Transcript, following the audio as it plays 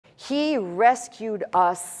He rescued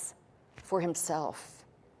us for himself.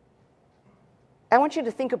 I want you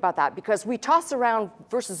to think about that, because we toss around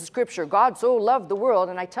verses of Scripture, God so loved the world,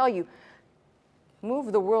 and I tell you,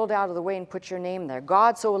 move the world out of the way and put your name there.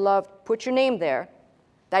 God so loved, put your name there,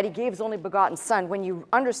 that he gave his only begotten Son. When you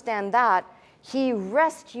understand that, he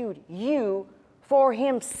rescued you for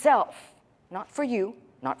himself. Not for you,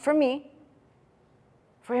 not for me,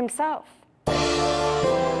 for himself.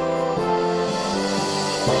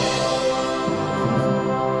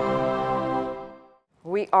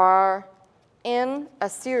 We are in a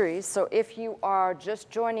series, so if you are just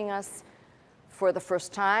joining us for the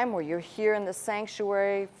first time, or you're here in the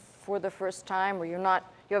sanctuary for the first time, or you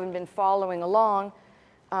haven't been following along,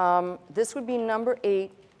 this would be number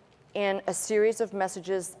 8 in a series of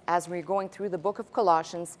messages as we're going through the book of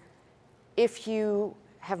Colossians. If you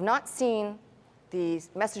have not seen the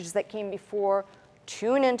messages that came before,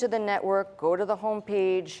 tune into the network, go to the home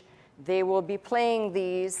page. They will be playing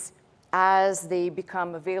these as they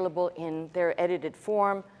become available in their edited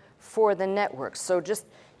form for the network. So just,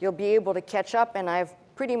 you'll be able to catch up, and I've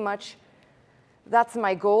pretty much, that's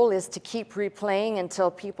my goal, is to keep replaying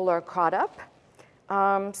until people are caught up.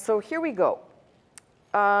 So here we go.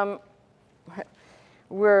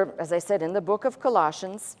 We're, as I said, in the book of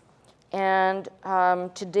Colossians, and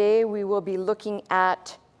today we will be looking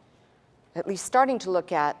at least starting to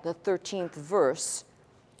look at the 13th verse,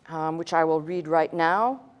 which I will read right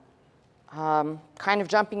now. Kind of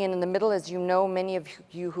jumping in the middle, as you know, many of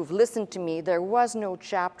you who've listened to me, there was no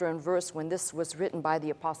chapter and verse when this was written by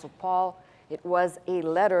the Apostle Paul. It was a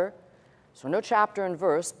letter, so no chapter and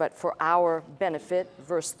verse, but for our benefit.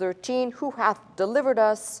 Verse 13, who hath delivered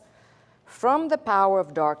us from the power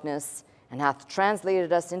of darkness and hath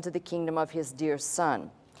translated us into the kingdom of his dear Son.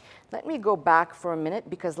 Let me go back for a minute,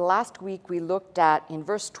 because last week we looked at, in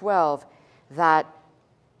verse 12, that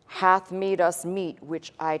hath made us meet,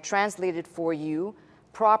 which I translated for you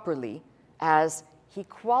properly as he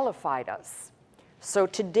qualified us. So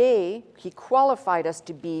today, he qualified us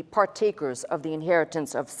to be partakers of the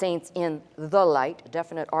inheritance of saints in the light, a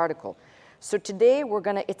definite article. So today we're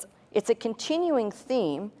going to, it's a continuing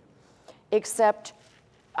theme, except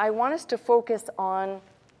I want us to focus on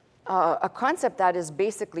a concept that is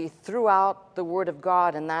basically throughout the Word of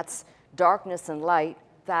God, and that's darkness and light,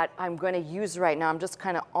 that I'm going to use right now. I'm just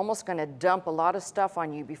kind of almost going to dump a lot of stuff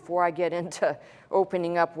on you before I get into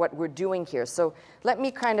opening up what we're doing here. So let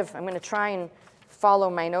me I'm going to try and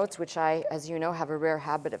follow my notes, which I, as you know, have a rare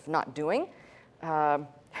habit of not doing.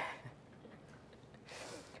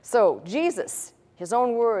 So Jesus, his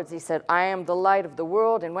own words, he said, I am the light of the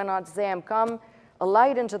world, and went on to say, I am come a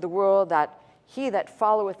light into the world, that he that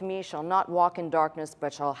followeth me shall not walk in darkness,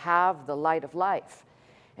 but shall have the light of life.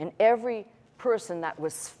 And every person that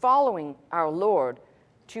was following our Lord,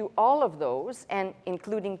 to all of those, and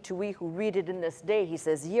including to we who read it in this day, he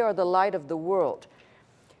says, ye are the light of the world.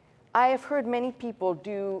 I have heard many people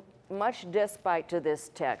do much despite to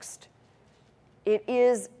this text. It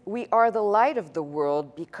is, we are the light of the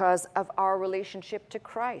world because of our relationship to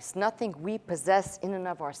Christ. Nothing we possess in and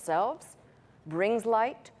of ourselves brings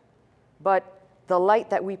light, but the light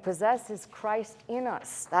that we possess is Christ in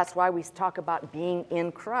us. That's why we talk about being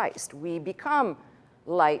in Christ. We become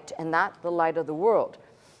light, and that the light of the world.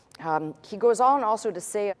 He goes on also to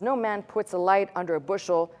say, no man puts a light under a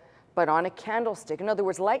bushel, but on a candlestick. In other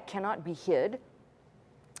words, light cannot be hid.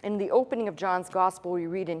 In the opening of John's Gospel, we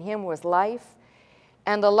read, in him was life,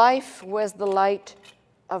 and the life was the light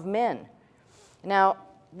of men. Now,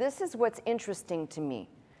 this is what's interesting to me.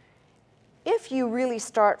 If you really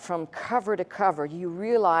start from cover to cover, you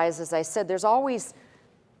realize, as I said, there's always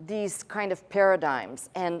these kind of paradigms,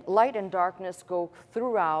 and light and darkness go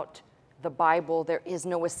throughout the Bible. There is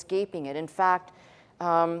no escaping it. In fact,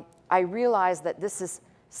 I realize that this is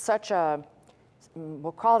such a,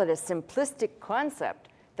 we'll call it a simplistic concept,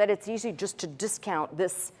 that it's easy just to discount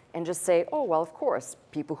this and just say, oh, well, of course,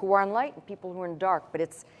 people who are in light and people who are in dark, but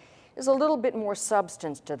there's a little bit more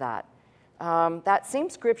substance to that. That same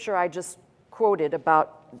scripture I just quoted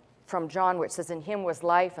about from John, which says, in him was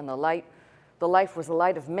life, and the life was the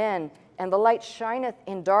light of men, and the light shineth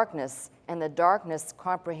in darkness, and the darkness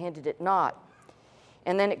comprehended it not.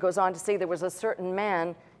 And then it goes on to say, there was a certain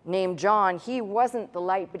man named John. He wasn't the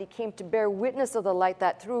light, but he came to bear witness of the light,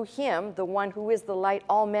 that through him, the one who is the light,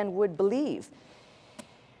 all men would believe.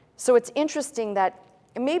 So it's interesting that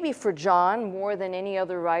maybe for John, more than any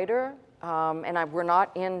other writer, we're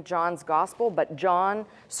not in John's Gospel, but John,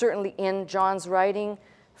 certainly in John's writing,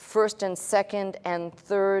 1st and 2nd and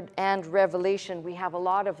 3rd and Revelation, we have a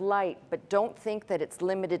lot of light, but don't think that it's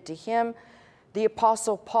limited to him. The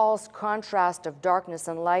Apostle Paul's contrast of darkness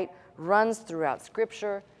and light runs throughout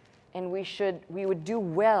Scripture, and we would do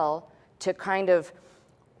well to kind of,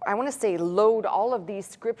 I want to say, load all of these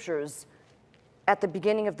scriptures at the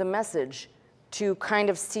beginning of the message to kind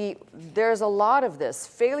of see there's a lot of this.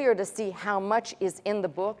 Failure to see how much is in the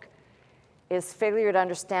book is failure to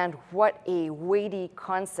understand what a weighty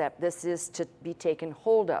concept this is to be taken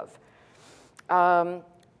hold of.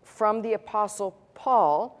 From the Apostle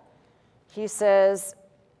Paul, he says,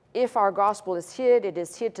 if our gospel is hid, it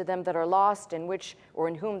is hid to them that are lost, in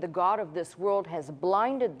whom the God of this world has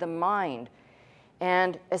blinded the mind.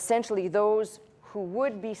 And essentially those who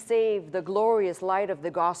would be saved, the glorious light of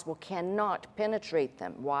the gospel cannot penetrate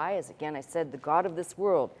them. Why? As again I said, the God of this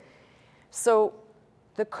world. So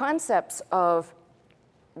the concepts of,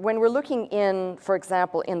 when we're looking in, for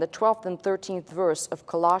example, in the 12th and 13th verse of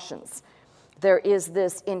Colossians, there is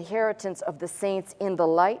this inheritance of the saints in the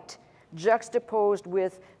light, juxtaposed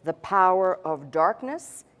with the power of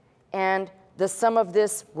darkness, and the sum of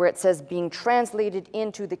this, where it says, being translated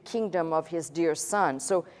into the kingdom of his dear Son.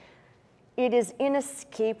 So it is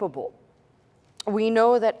inescapable. We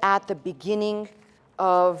know that at the beginning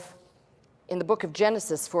of, in the book of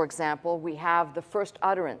Genesis, for example, we have the first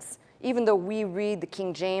utterance, even though we read the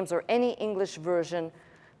King James or any English version,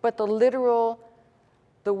 but the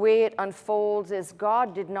way it unfolds is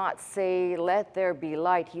God did not say, let there be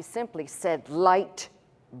light. He simply said, light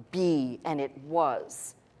be, and it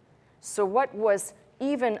was. So what was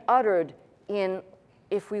even uttered in,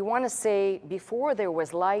 if we want to say, before there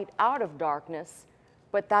was light out of darkness,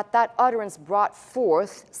 but that utterance brought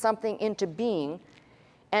forth something into being,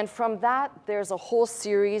 and from that there's a whole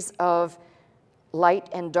series of light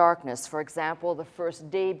and darkness. For example, the first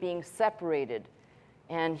day being separated,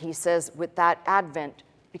 and he says with that advent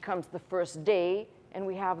becomes the first day, and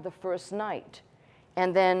we have the first night.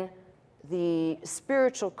 And then the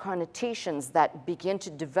spiritual connotations that begin to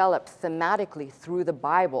develop thematically through the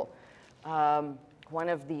Bible. One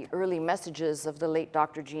of the early messages of the late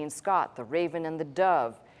Dr. Gene Scott, the raven and the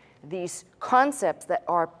dove, these concepts that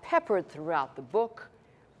are peppered throughout the book,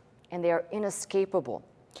 and they are inescapable.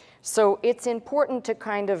 So it's important to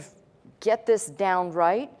kind of get this down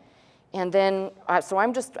right. And then, so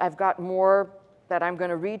I've got more that I'm going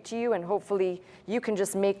to read to you, and hopefully you can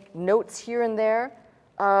just make notes here and there.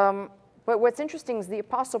 But what's interesting is the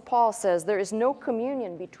Apostle Paul says there is no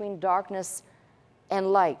communion between darkness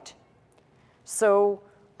and light. So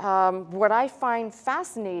what I find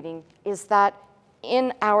fascinating is that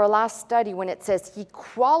in our last study, when it says he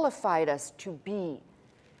qualified us to be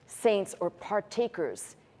saints or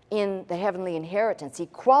partakers in the heavenly inheritance, he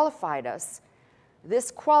qualified us.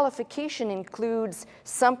 This qualification includes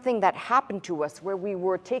something that happened to us where we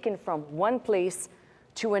were taken from one place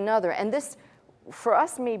to another. And this, for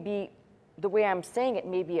us, may be, the way I'm saying it,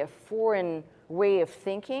 may be a foreign way of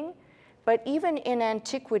thinking. But even in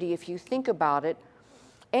antiquity, if you think about it,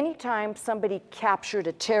 anytime somebody captured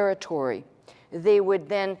a territory, they would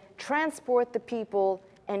then transport the people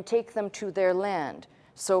and take them to their land.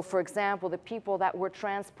 So, for example, the people that were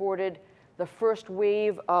transported, the first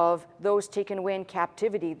wave of those taken away in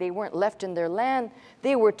captivity, they weren't left in their land,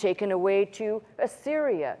 they were taken away to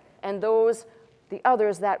Assyria. And the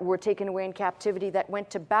others that were taken away in captivity that went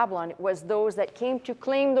to Babylon, it was those that came to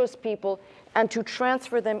claim those people and to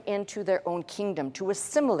transfer them into their own kingdom, to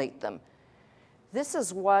assimilate them. This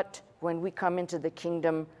is what, when we come into the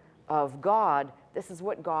kingdom of God, this is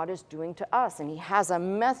what God is doing to us, and he has a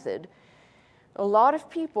method. A lot of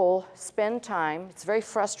people spend time, it's very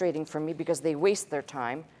frustrating for me because they waste their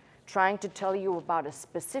time trying to tell you about a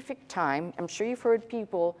specific time. I'm sure you've heard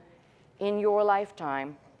people in your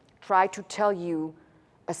lifetime try to tell you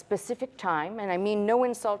a specific time, and I mean no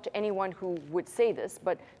insult to anyone who would say this,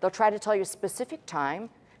 but they'll try to tell you a specific time,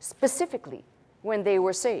 specifically when they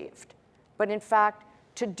were saved. But in fact,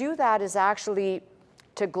 to do that is actually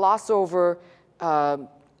to gloss over a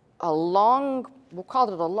long, we'll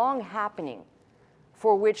call it a long happening,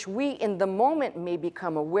 for which we in the moment may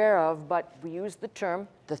become aware of, but we use the term,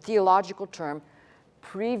 the theological term,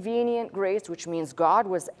 prevenient grace, which means God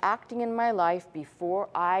was acting in my life before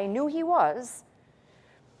I knew he was.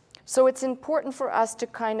 So it's important for us to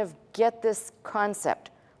kind of get this concept.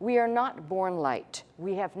 We are not born light.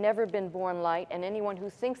 We have never been born light, and anyone who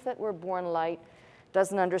thinks that we're born light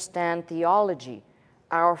doesn't understand theology.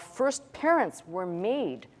 Our first parents were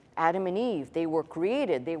made, Adam and Eve, they were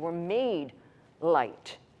created, they were made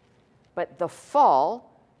light. But the fall,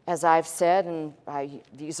 as I've said, and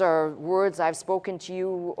these are words I've spoken to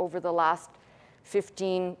you over the last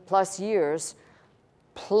 15 plus years,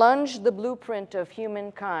 plunged the blueprint of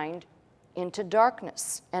humankind into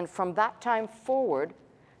darkness. And from that time forward,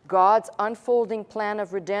 God's unfolding plan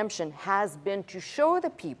of redemption has been to show the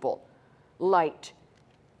people light.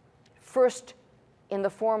 First, in the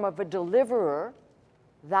form of a deliverer.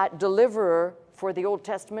 That deliverer for the Old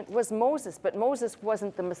Testament was Moses, but Moses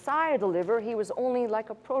wasn't the Messiah deliverer. He was only like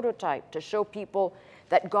a prototype to show people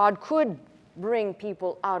that God could bring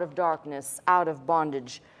people out of darkness, out of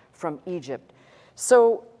bondage from Egypt.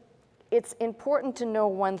 So it's important to know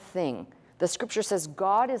one thing. The scripture says,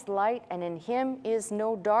 God is light and in him is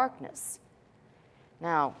no darkness.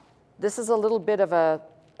 Now, this is a little bit of a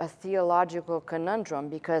theological conundrum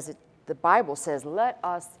because the Bible says, let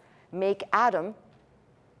us make Adam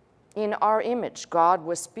in our image. God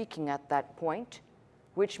was speaking at that point,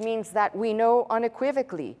 which means that we know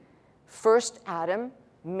unequivocally, first Adam,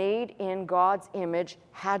 made in God's image,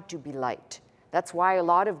 had to be light. That's why a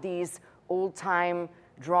lot of these old-time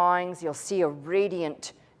drawings, you'll see a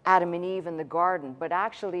radiant Adam and Eve in the garden. But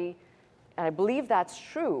actually, and I believe that's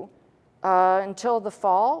true, until the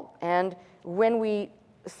fall. And when we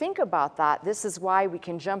think about that, this is why we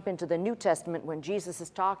can jump into the New Testament when Jesus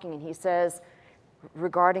is talking and he says,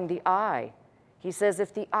 regarding the eye, he says,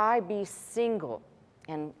 if the eye be single,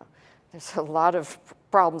 and there's a lot of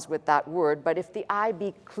problems with that word, but if the eye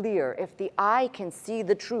be clear, if the eye can see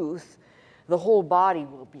the truth, the whole body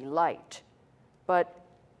will be light. But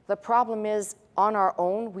the problem is, on our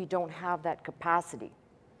own, we don't have that capacity.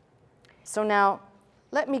 So now,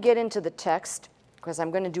 let me get into the text, because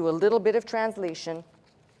I'm going to do a little bit of translation,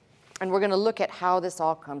 and we're going to look at how this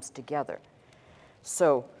all comes together.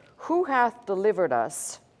 So, who hath delivered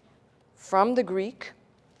us from the Greek?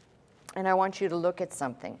 And I want you to look at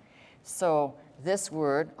something. So this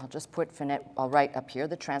word, I'll just put, I'll write up here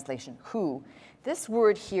the translation, who. This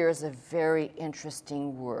word here is a very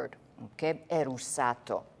interesting word, okay?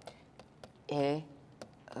 Erusato.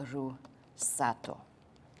 Erusato.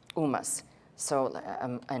 Umas. So,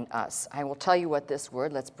 and us. I will tell you what this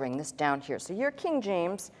word, let's bring this down here. So your King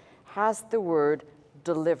James has the word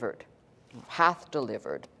delivered, hath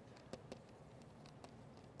delivered.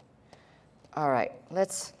 All right,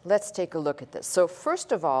 let's take a look at this. So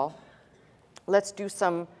first of all, let's do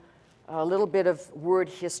a little bit of word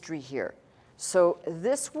history here. So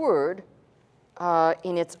this word,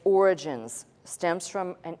 in its origins, stems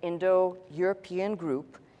from an Indo-European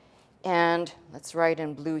group. And let's write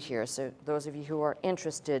in blue here, so those of you who are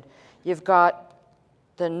interested. You've got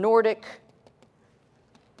the Nordic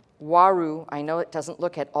waru. I know it doesn't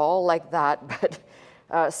look at all like that,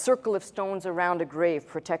 but circle of stones around a grave,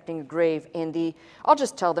 protecting a grave. In the, I'll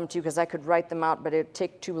just tell them to you because I could write them out, but it would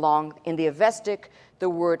take too long. In the Avestic, the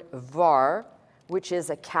word var, which is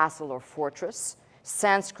a castle or fortress.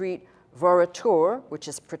 Sanskrit, varatur, which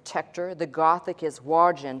is protector. The Gothic is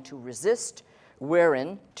wargen, to resist.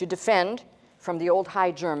 Wherein, to defend, from the Old High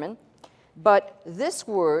German. But this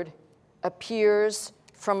word appears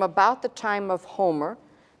from about the time of Homer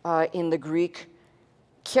in the Greek,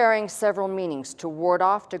 carrying several meanings: to ward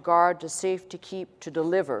off, to guard, to save, to keep, to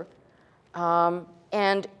deliver.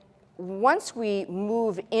 And once we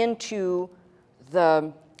move into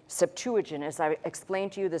the Septuagint, as I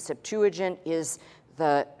explained to you, the Septuagint is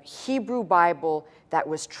the Hebrew Bible that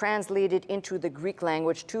was translated into the Greek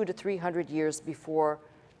language 200 to 300 years before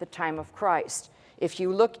the time of Christ. If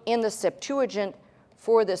you look in the Septuagint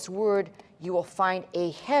for this word, you will find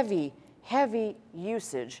a heavy, heavy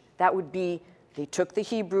usage. That would be, they took the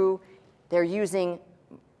Hebrew, they're using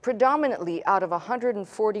predominantly out of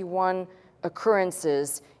 141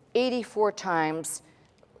 occurrences, 84 times.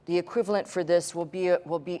 The equivalent for this will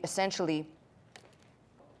be essentially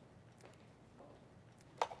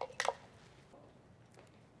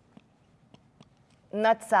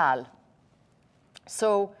natsal.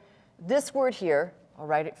 So this word here, I'll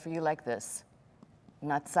write it for you like this,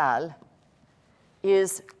 natsal,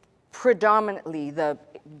 is predominantly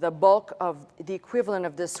the bulk of the equivalent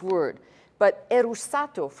of this word. But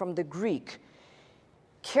erusato from the Greek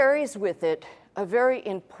carries with it a very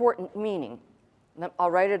important meaning.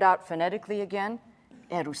 I'll write it out phonetically again,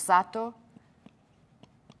 erusato.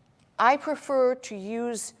 I prefer to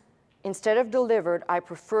use, instead of delivered, I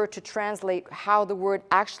prefer to translate how the word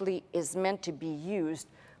actually is meant to be used,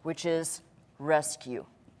 which is rescue.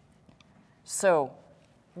 So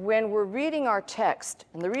when we're reading our text,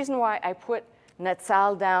 and the reason why I put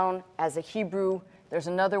Netzal down as a Hebrew, there's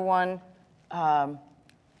another one, palat,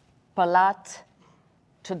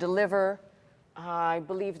 to deliver. I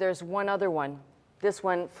believe there's one other one. This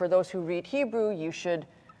one, for those who read Hebrew, you should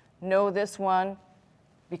know this one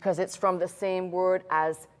because it's from the same word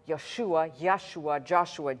as Yeshua,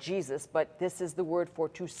 Joshua, Jesus, but this is the word for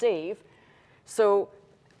to save. So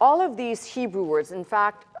all of these Hebrew words, in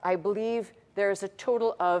fact, I believe there's a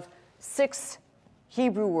total of 6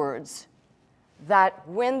 Hebrew words that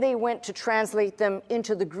when they went to translate them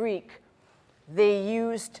into the Greek, they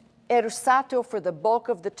used erusato for the bulk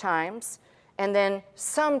of the times, and then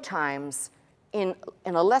sometimes, in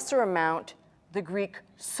a lesser amount, the Greek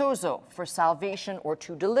sozo for salvation or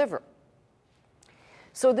to deliver.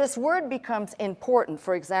 So this word becomes important.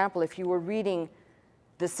 For example, if you were reading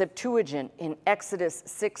the Septuagint in Exodus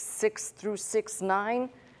 6:6 through 6:9,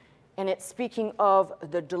 and it's speaking of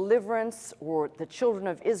the deliverance or the children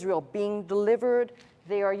of Israel being delivered,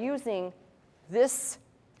 they are using this,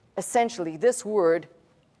 essentially this word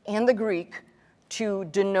in the Greek to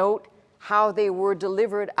denote how they were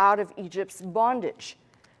delivered out of Egypt's bondage.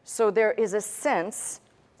 So there is a sense,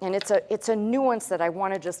 and it's a nuance that I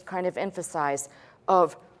want to just kind of emphasize,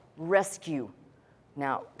 of rescue.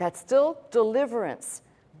 Now, that's still deliverance,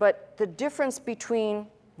 but the difference between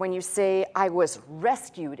when you say I was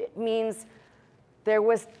rescued, it means there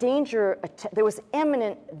was danger, there was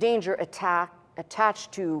imminent danger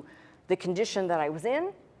attached to the condition that I was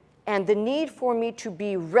in, and the need for me to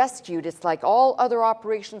be rescued. It's like all other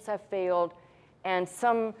operations have failed, and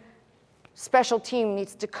some special team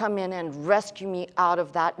needs to come in and rescue me out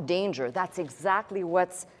of that danger. That's exactly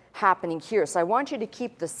what's happening here. So I want you to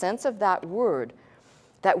keep the sense of that word,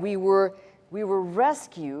 that we were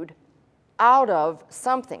rescued out of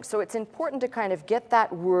something. So it's important to kind of get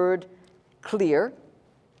that word clear.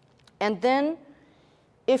 And then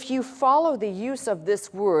if you follow the use of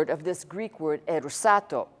this word, of this Greek word,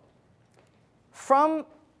 erusato, from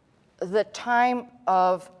the time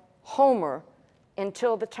of Homer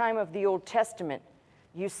until the time of the Old Testament,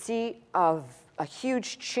 you see a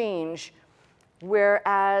huge change,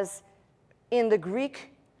 whereas in the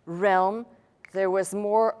Greek realm, there was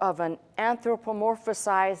more of an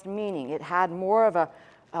anthropomorphized meaning. It had more of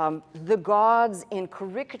the gods in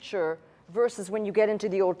caricature, versus when you get into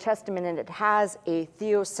the Old Testament and it has a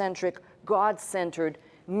theocentric, God-centered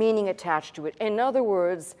meaning attached to it. In other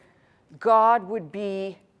words, God would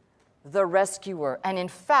be the rescuer. And in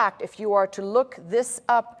fact, if you are to look this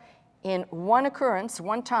up in one occurrence,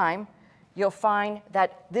 one time, you'll find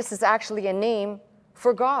that this is actually a name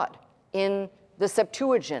for God in the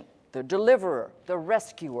Septuagint, the deliverer, the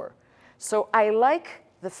rescuer. So I like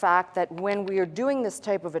the fact that when we are doing this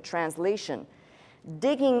type of a translation,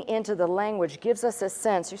 digging into the language gives us a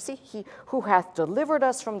sense. You see, he who hath delivered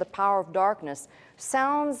us from the power of darkness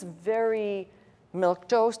sounds very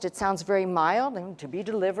milquetoast. It sounds very mild, and to be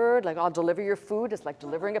delivered, like I'll deliver your food. It's like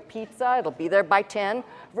delivering a pizza. It'll be there by 10.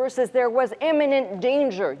 Versus there was imminent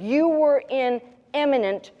danger. You were in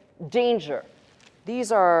imminent danger.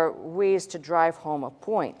 These are ways to drive home a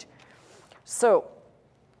point. So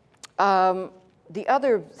the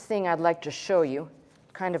other thing I'd like to show you,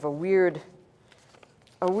 kind of a weird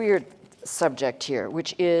subject here,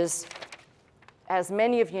 which is, as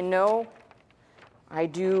many of you know, I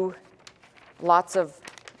do lots of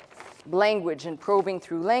language and probing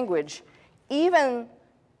through language. Even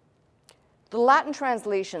the Latin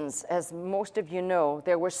translations, as most of you know,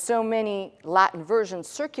 there were so many Latin versions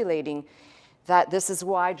circulating that this is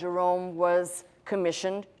why Jerome was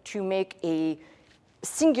commissioned to make a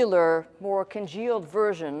singular, more congealed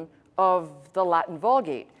version of the Latin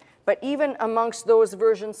Vulgate. But even amongst those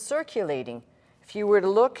versions circulating, if you were to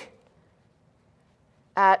look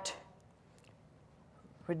at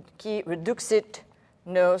qui reduxit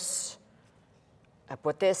nos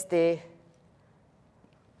potestate,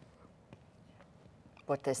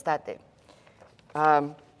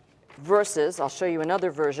 verses, I'll show you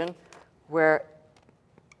another version where,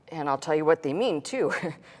 and I'll tell you what they mean too.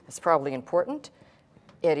 It's probably important.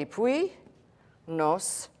 Eripui,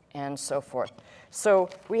 nos, and so forth. So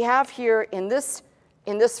we have here in this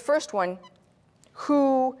first one,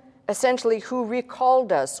 who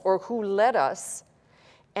recalled us or who led us,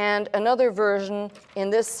 and another version in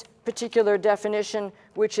this particular definition,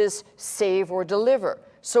 which is save or deliver.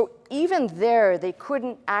 So even there, they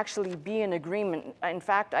couldn't actually be in agreement. In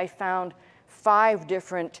fact, I found 5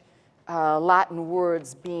 different Latin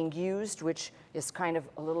words being used, which is kind of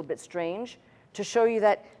a little bit strange, to show you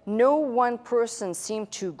that no one person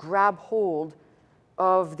seemed to grab hold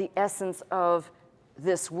of the essence of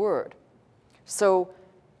this word. So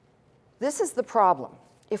this is the problem.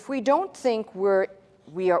 If we don't think we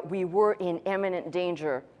were in imminent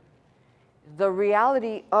danger, the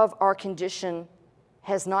reality of our condition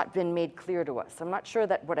has not been made clear to us. I'm not sure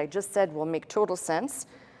that what I just said will make total sense,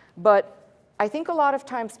 but I think a lot of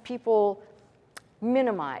times people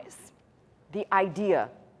minimize the idea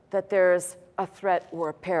that there's a threat or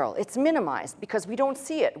a peril. It's minimized because we don't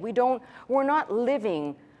see it. We're not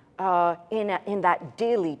living in that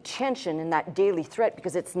daily tension, in that daily threat,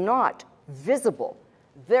 because it's not visible.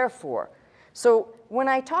 Therefore, so when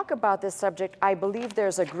I talk about this subject, I believe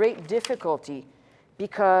there's a great difficulty,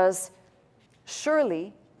 because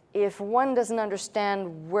surely if one doesn't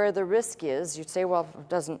understand where the risk is, you'd say, well, what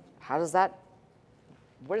does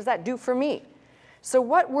that do for me? So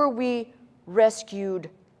what were we rescued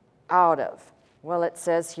out of? Well, it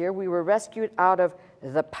says here, we were rescued out of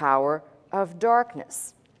the power of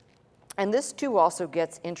darkness. And this too also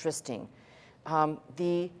gets interesting.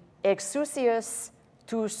 The exousias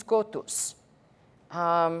tous scotus,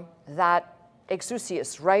 that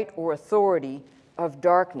exousias, right, or authority of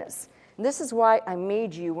darkness. And this is why I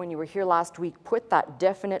made you, when you were here last week, put that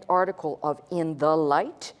definite article of in the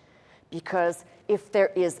light, because if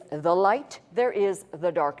there is the light, there is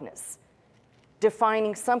the darkness.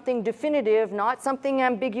 Defining something definitive, not something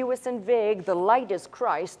ambiguous and vague. The light is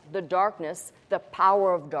Christ, the darkness, the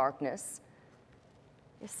power of darkness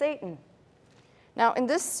is Satan. Now, in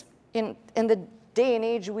the day and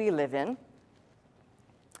age we live in,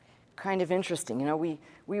 kind of interesting, you know, we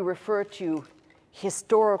refer to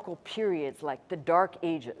historical periods like the Dark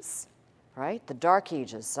Ages, right? The Dark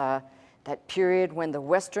Ages, that period when the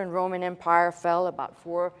Western Roman Empire fell, about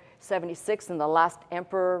 476, and the last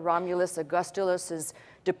emperor, Romulus Augustulus, is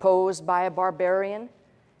deposed by a barbarian.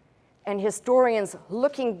 And historians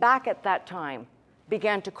looking back at that time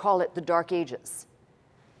began to call it the Dark Ages.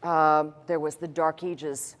 There was the Dark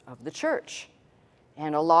Ages of the church,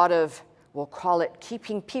 and a lot of, we'll call it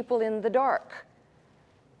keeping people in the dark.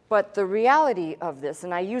 But the reality of this,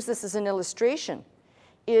 and I use this as an illustration,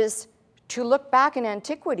 is to look back in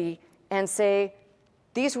antiquity and say,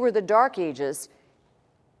 these were the Dark Ages,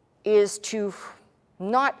 is to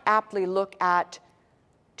not aptly look at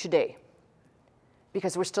today,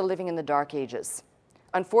 because we're still living in the Dark Ages.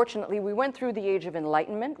 Unfortunately, we went through the Age of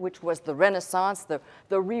Enlightenment, which was the Renaissance,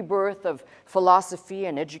 the rebirth of philosophy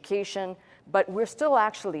and education, but we're still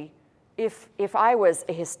actually, if I was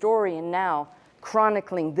a historian now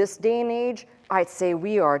chronicling this day and age, I'd say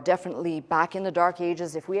we are definitely back in the Dark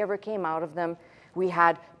Ages. If we ever came out of them, we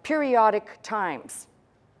had periodic times.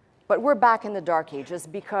 But we're back in the Dark Ages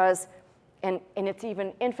because, and it's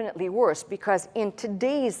even infinitely worse, because in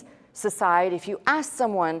today's society, if you ask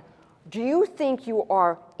someone, do you think you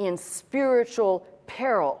are in spiritual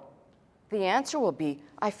peril? The answer will be,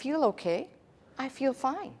 I feel okay. I feel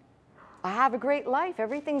fine. I have a great life.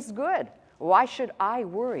 Everything's good. Why should I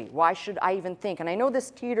worry? Why should I even think? And I know this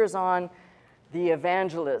teeters on the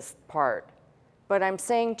evangelist part, but I'm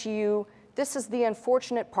saying to you, this is the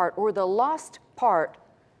unfortunate part, or the lost part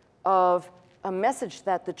of a message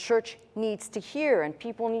that the church needs to hear and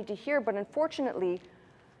people need to hear. But unfortunately,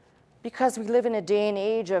 because we live in a day and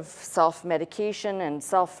age of self-medication and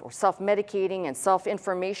self-medicating and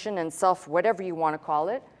self-information and whatever you want to call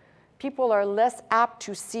it, people are less apt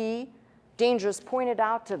to see dangers pointed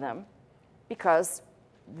out to them, because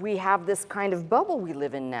we have this kind of bubble we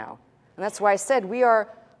live in now. And that's why I said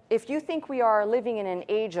if you think we are living in an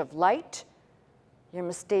age of light, you're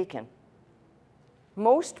mistaken.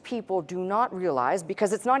 Most people do not realize,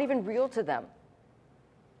 because it's not even real to them,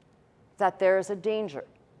 that there is a danger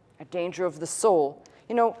of the soul.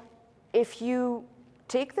 You know, if you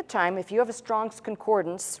take the time, if you have a Strong's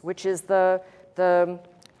Concordance, which is the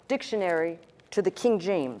dictionary to the King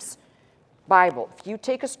James Bible, if you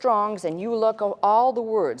take a Strong's and you look at all the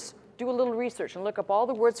words, do a little research and look up all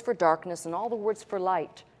the words for darkness and all the words for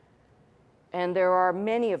light, and there are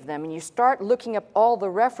many of them, and you start looking up all the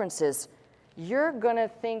references, you're going to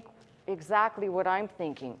think exactly what I'm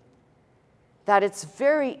thinking, that it's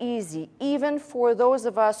very easy, even for those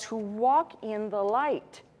of us who walk in the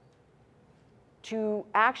light, to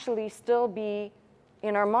actually still be,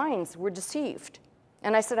 in our minds, we're deceived.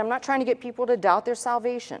 And I said, I'm not trying to get people to doubt their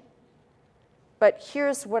salvation. But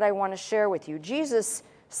here's what I want to share with you. Jesus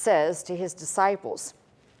says to his disciples,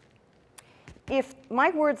 if my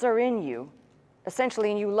words are in you, essentially,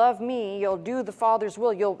 and you love me, you'll do the Father's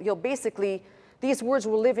will. You'll basically, these words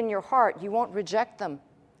will live in your heart. You won't reject them.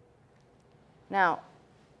 Now,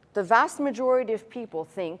 the vast majority of people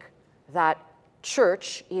think that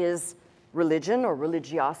church is religion or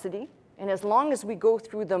religiosity, and as long as we go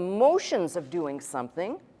through the motions of doing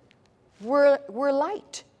something, we're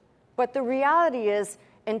light. But the reality is,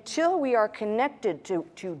 until we are connected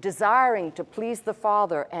to desiring to please the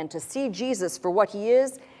Father and to see Jesus for what he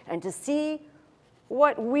is and to see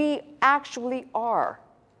what we actually are,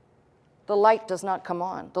 the light does not come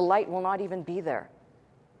on. The light will not even be there.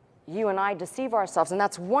 You and I deceive ourselves, and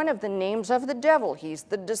that's one of the names of the devil. He's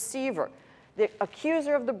the deceiver. the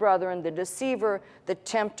accuser of the brethren, the deceiver, the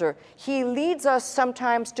tempter. He leads us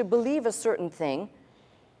sometimes to believe a certain thing.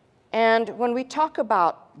 And when we talk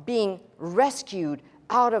about being rescued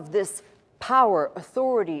out of this power,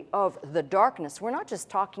 authority of the darkness, we're not just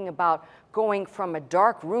talking about going from a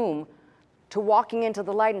dark room to walking into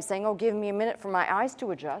the light and saying, oh, give me a minute for my eyes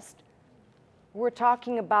to adjust. We're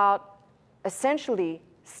talking about essentially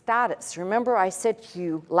status. Remember, I said to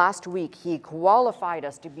you last week, he qualified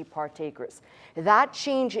us to be partakers. That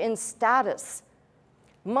change in status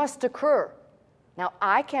must occur. Now,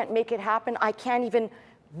 I can't make it happen. I can't even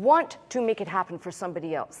want to make it happen for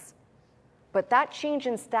somebody else. But that change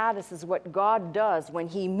in status is what God does when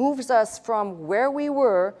he moves us from where we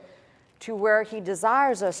were to where he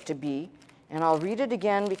desires us to be. And I'll read it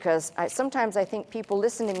again because sometimes I think people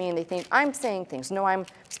listen to me and they think I'm saying things. No, I'm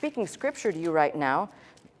speaking scripture to you right now,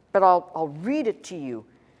 but I'll read it to you.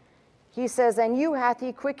 He says, and you hath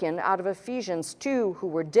he quickened out of Ephesians 2, who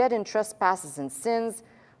were dead in trespasses and sins,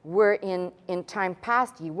 wherein in time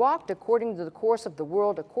past ye walked according to the course of the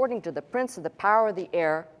world, according to the prince of the power of the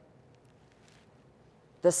air,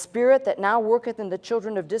 the spirit that now worketh in the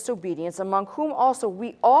children of disobedience, among whom also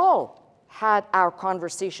we all had our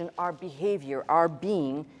conversation, our behavior, our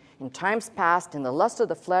being, in times past, in the lust of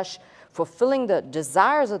the flesh, fulfilling the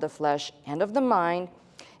desires of the flesh and of the mind,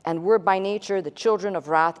 and were by nature the children of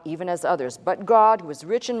wrath, even as others. But God, who is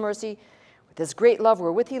rich in mercy, with his great love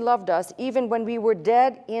wherewith he loved us, even when we were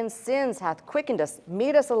dead in sins, hath quickened us,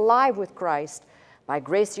 made us alive with Christ. By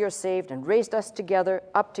grace ye are saved, and raised us together,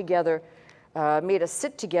 up together, made us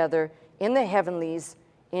sit together in the heavenlies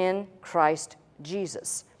in Christ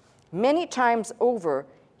Jesus. Many times over,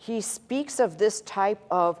 he speaks of this type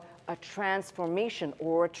of a transformation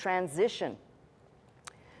or a transition.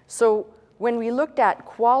 So when we looked at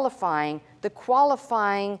qualifying, the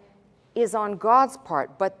qualifying is on God's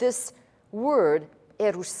part, but this word,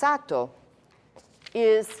 erusato,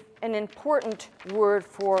 is an important word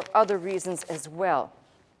for other reasons as well.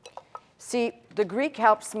 See, the Greek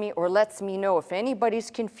helps me or lets me know if anybody's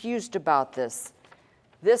confused about this.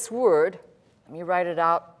 This word, let me write it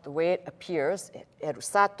out the way it appears.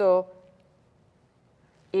 Erusato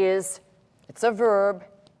it's a verb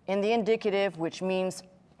in the indicative, which means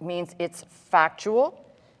it's factual,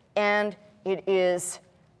 and it is,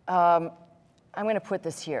 I'm going to put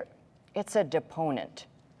this here. It's a deponent.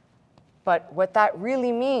 But what that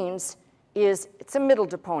really means is it's a middle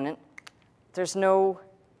deponent. There's no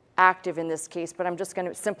active in this case, but I'm just going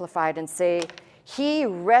to simplify it and say, he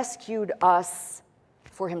rescued us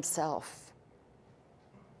for himself.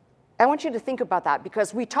 I want you to think about that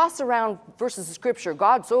because we toss around verses of Scripture,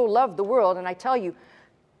 God so loved the world, and I tell you,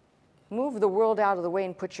 move the world out of the way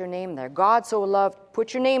and put your name there. God so loved,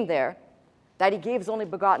 put your name there, that he gave his only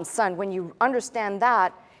begotten Son. When you understand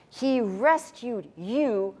that, he rescued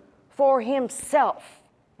you for himself.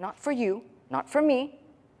 Not for you, not for me,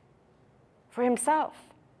 for himself.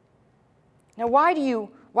 Now,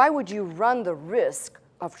 why would you run the risk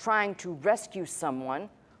of trying to rescue someone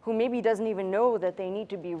who maybe doesn't even know that they need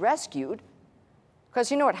to be rescued?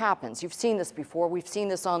 Because you know what happens. You've seen this before. We've seen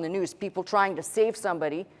this on the news. People trying to save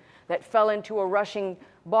somebody that fell into a rushing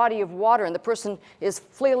body of water, and the person is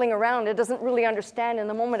flailing around and doesn't really understand in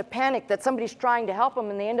the moment of panic that somebody's trying to help them,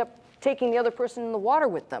 and they end up taking the other person in the water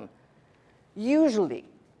with them. Usually,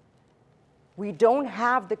 we don't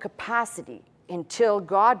have the capacity until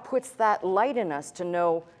God puts that light in us to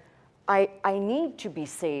know, I need to be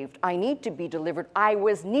saved. I need to be delivered. I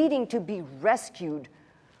was needing to be rescued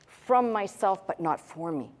from myself, but not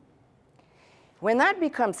for me. When that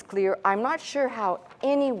becomes clear, I'm not sure how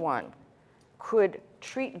anyone could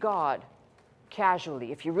treat God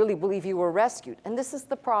casually if you really believe you were rescued. And this is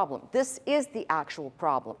the problem. This is the actual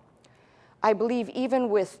problem. I believe even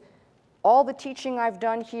with all the teaching I've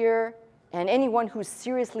done here, and anyone who's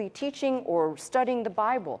seriously teaching or studying the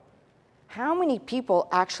Bible, how many people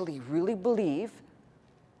actually really believe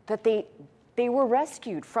that they were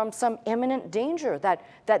rescued from some imminent danger,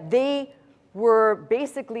 that they were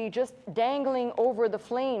basically just dangling over the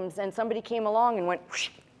flames and somebody came along and went whoosh,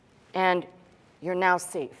 and you're now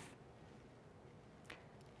safe?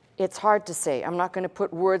 It's hard to say. I'm not going to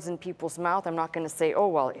put words in people's mouth. I'm not going to say, oh,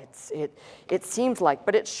 well, it seems like.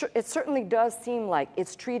 But it certainly does seem like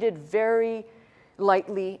it's treated very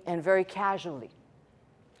lightly and very casually.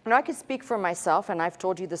 And I can speak for myself, and I've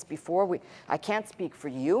told you this before. I can't speak for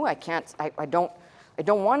you. I don't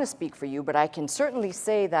want to speak for you, but I can certainly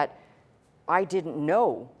say that I didn't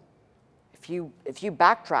know. If you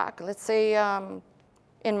backtrack, let's say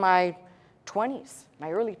in my 20s,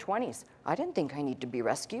 my early 20s, I didn't think I need to be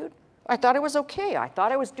rescued. I thought it was okay. I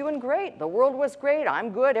thought I was doing great. The world was great.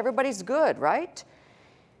 I'm good. Everybody's good, right?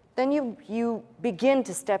 Then you begin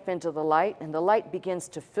to step into the light, and the light begins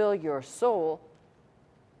to fill your soul.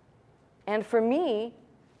 And for me,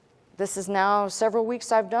 this is now several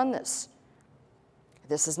weeks I've done this.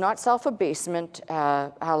 This is not self-abasement.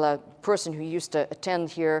 A person who used to attend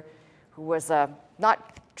here who was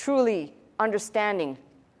not truly understanding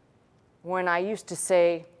when I used to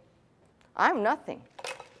say, I'm nothing.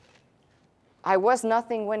 I was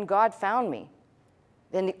nothing when God found me.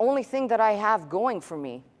 Then the only thing that I have going for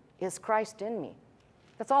me is Christ in me.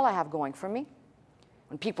 That's all I have going for me.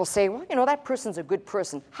 When people say, well, you know, that person's a good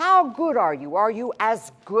person. How good are you? Are you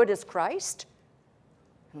as good as Christ?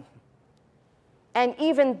 And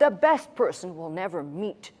even the best person will never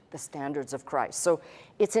meet the standards of Christ. So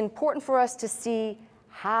it's important for us to see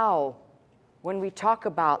how, when we talk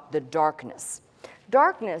about the darkness,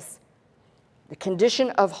 the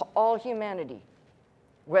condition of all humanity,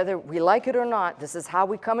 whether we like it or not, this is how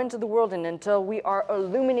we come into the world, and until we are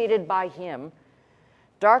illuminated by Him,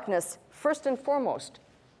 darkness, first and foremost,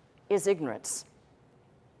 is ignorance.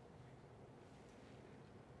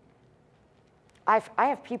 I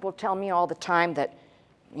have people tell me all the time that,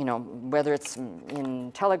 you know, whether it's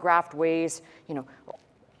in telegraphed ways, you know,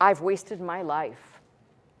 I've wasted my life.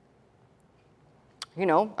 You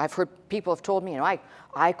know, I've heard people have told me, you know,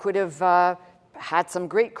 I could have had some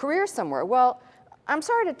great career somewhere. Well, I'm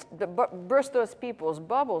sorry to burst those people's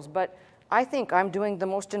bubbles, but I think I'm doing the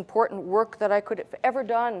most important work that I could have ever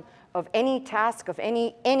done of any task, of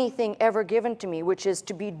anything ever given to me, which is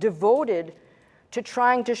to be devoted to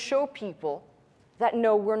trying to show people that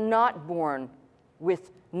no, we're not born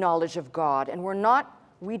with knowledge of God, and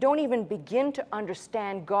we don't even begin to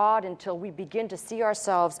understand God until we begin to see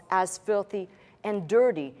ourselves as filthy and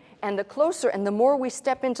dirty. And the closer and the more we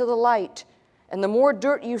step into the light, and the more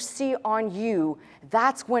dirt you see on you,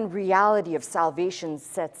 that's when reality of salvation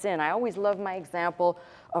sets in. I always love my example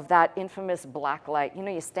of that infamous black light. You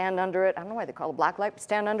know, you stand under it. I don't know why they call it black light, but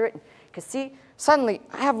stand under it. Because see, suddenly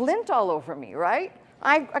I have lint all over me, right?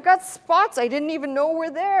 I got spots I didn't even know were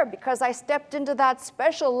there because I stepped into that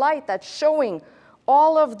special light that's showing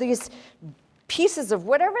all of these pieces of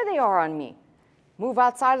whatever they are on me. Move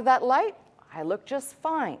outside of that light, I look just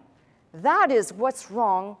fine. That is what's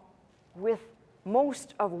wrong with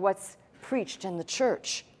most of what's preached in the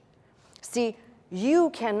church. See, you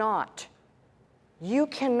cannot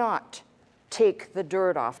take the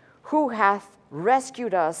dirt off. Who hath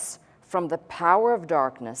rescued us from the power of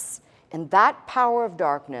darkness? And that power of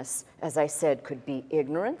darkness, as I said, could be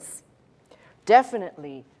ignorance.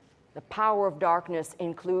 Definitely, the power of darkness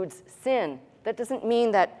includes sin. That doesn't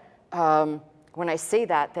mean that when I say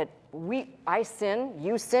that I sin,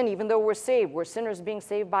 you sin, even though we're saved. We're sinners being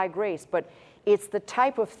saved by grace. But it's the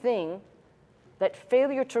type of thing that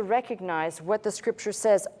failure to recognize what the Scripture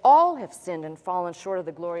says, all have sinned and fallen short of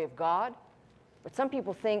the glory of God. But some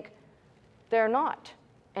people think they're not.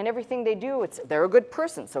 And everything they do, they're a good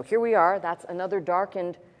person. So here we are. That's another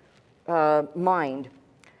darkened mind.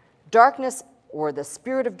 Darkness, or the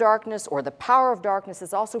spirit of darkness, or the power of darkness,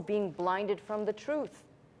 is also being blinded from the truth.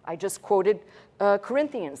 I just quoted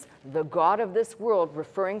Corinthians. The God of this world,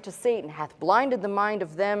 referring to Satan, hath blinded the mind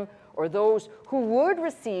of them, or those who would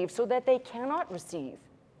receive, so that they cannot receive.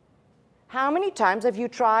 How many times have you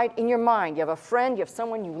tried in your mind? You have a friend, you have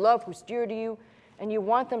someone you love who's dear to you, and you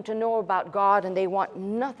want them to know about God, and they want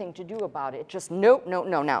nothing to do about it. Just nope, no,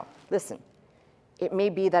 no. Now, listen. It may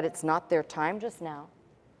be that it's not their time just now.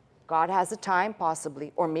 God has a time,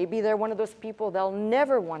 possibly. Or maybe they're one of those people they'll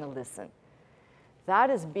never want to listen. That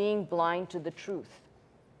is being blind to the truth.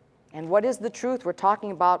 And what is the truth? We're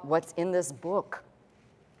talking about what's in this book.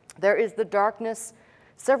 There is the darkness.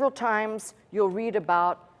 Several times you'll read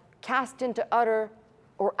about cast into utter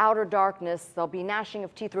or outer darkness. There'll be gnashing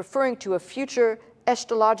of teeth, referring to a future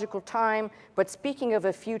eschatological time, but speaking of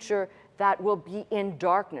a future that will be in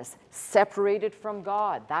darkness, separated from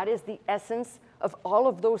God. That is the essence of all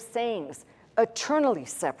of those sayings, eternally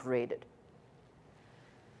separated.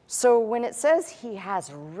 So when it says He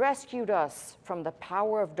has rescued us from the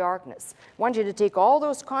power of darkness, I want you to take all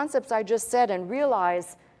those concepts I just said and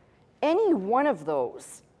realize any one of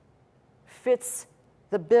those fits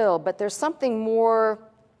the bill, but there's something more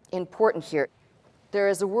important here. There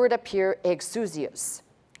is a word up here, exousios.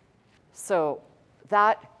 So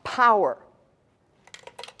that power,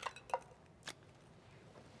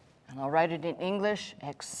 and I'll write it in English,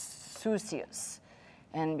 exousios.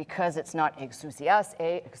 And because it's not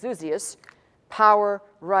exousios, power,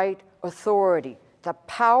 right, authority. The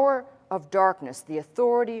power of darkness, the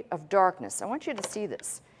authority of darkness. I want you to see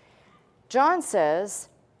this. John says,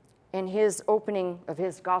 in his opening of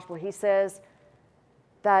his gospel, he says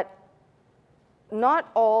that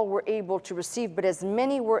not all were able to receive, but as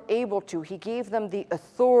many were able to, he gave them the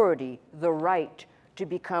authority, the right to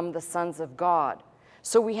become the sons of God.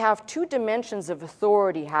 So we have two dimensions of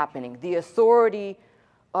authority happening. The authority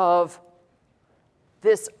of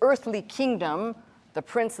this earthly kingdom, the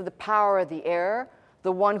prince of the power of the air,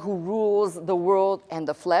 the one who rules the world and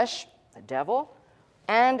the flesh, the devil,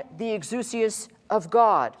 and the exousias of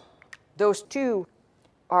God. Those two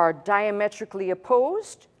are diametrically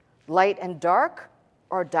opposed. Light and dark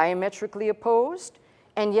are diametrically opposed,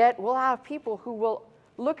 and yet we'll have people who will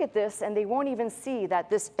look at this and they won't even see that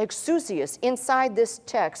this exousias inside this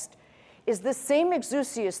text is the same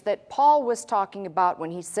exousias that Paul was talking about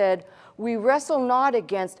when he said, we wrestle not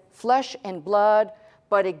against flesh and blood,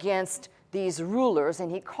 but against these rulers,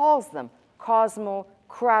 and he calls them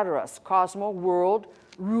cosmokratoros, cosmo, world,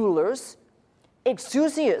 rulers,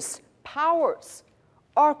 exousias, powers,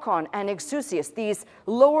 archon and exousias, these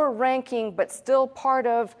lower-ranking but still part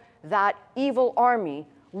of that evil army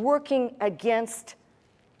working against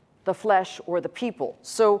the flesh or the people.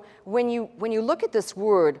 So when you look at this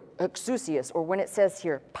word, exousias, or when it says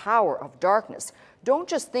here, power of darkness, don't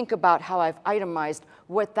just think about how I've itemized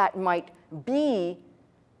what that might be.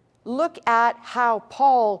 Look at how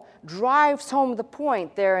Paul drives home the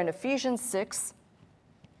point there in Ephesians 6,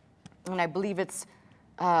 and I believe it's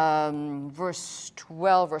verse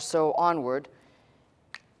 12 or so onward,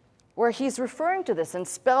 where he's referring to this and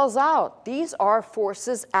spells out these are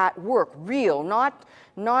forces at work, real, not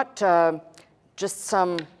just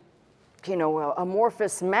some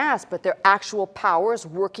amorphous mass, but they're actual powers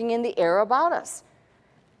working in the air about us.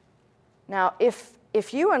 Now,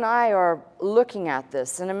 if you and I are looking at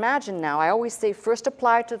this, and imagine now, I always say first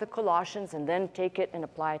apply it to the Colossians and then take it and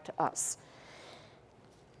apply it to us.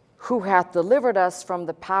 Who hath delivered us from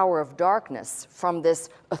the power of darkness, from this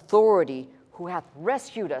authority, who hath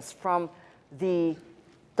rescued us from the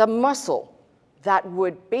muscle that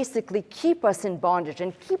would basically keep us in bondage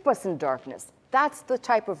and keep us in darkness. That's the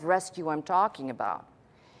type of rescue I'm talking about.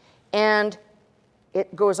 And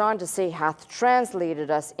it goes on to say, hath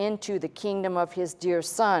translated us into the kingdom of his dear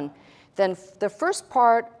Son. Then the first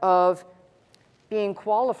part of being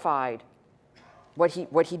qualified,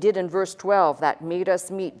 what he did in verse 12, that made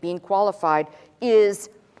us meet, being qualified, is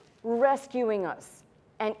rescuing us.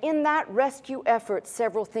 And in that rescue effort,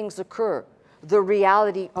 several things occur. The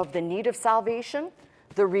reality of the need of salvation,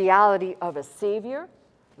 the reality of a Savior,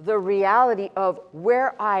 the reality of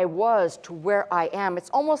where I was to where I am. It's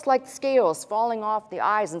almost like scales falling off the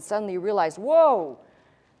eyes and suddenly you realize, whoa,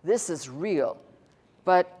 this is real.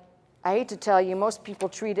 But I hate to tell you, most people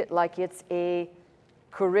treat it like it's a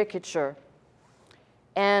caricature.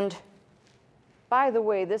 And by the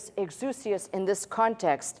way, this exousias in this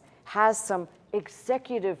context has some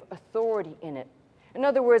executive authority in it. In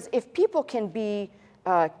other words, if people can be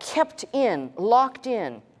kept in, locked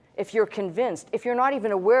in, if you're convinced, if you're not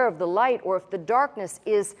even aware of the light, or if the darkness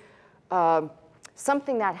is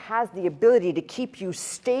something that has the ability to keep you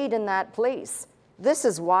stayed in that place, this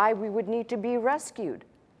is why we would need to be rescued.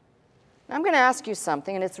 Now, I'm going to ask you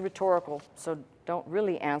something, and it's rhetorical, so don't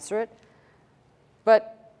really answer it.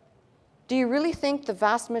 But do you really think the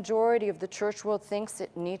vast majority of the church world thinks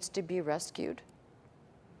it needs to be rescued?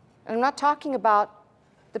 And I'm not talking about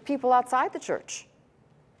the people outside the church.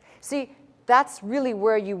 See, that's really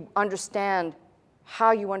where you understand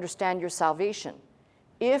how you understand your salvation.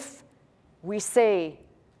 If we say,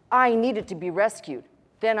 I needed to be rescued,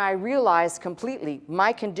 then I realize completely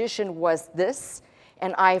my condition was this,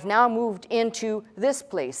 and I've now moved into this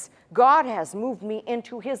place. God has moved me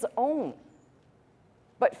into his own.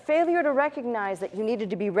 But failure to recognize that you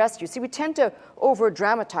needed to be rescued. See, we tend to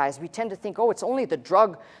over-dramatize. We tend to think, oh, it's only the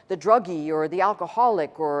druggie or the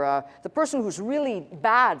alcoholic or the person who's really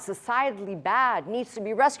bad, societally bad, needs to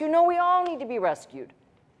be rescued. No, we all need to be rescued.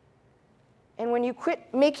 And when you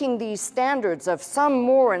quit making these standards of some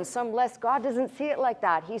more and some less, God doesn't see it like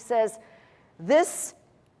that. He says, this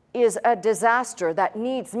is a disaster that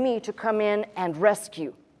needs me to come in and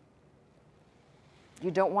rescue. You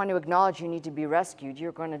don't want to acknowledge you need to be rescued,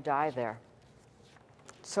 you're going to die there.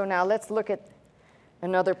 So now let's look at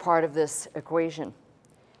another part of this equation.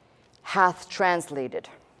 Hath translated.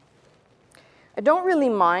 I don't really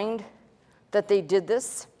mind that they did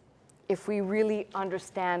this if we really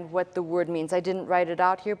understand what the word means. I didn't write it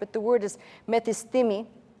out here, but the word is methistemi.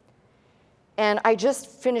 And I just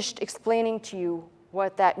finished explaining to you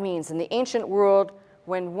what that means. In the ancient world,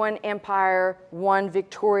 when one empire won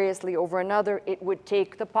victoriously over another, it would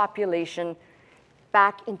take the population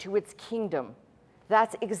back into its kingdom.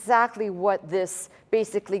 That's exactly what this,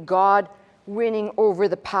 basically God winning over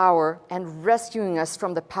the power and rescuing us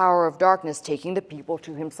from the power of darkness, taking the people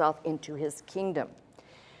to himself into his kingdom.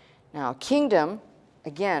 Now, kingdom,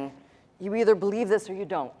 again, you either believe this or you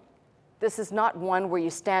don't. This is not one where you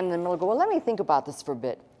stand in the middle and go, well, let me think about this for a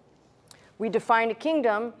bit. We define a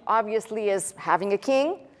kingdom, obviously, as having a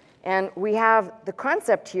king, and we have the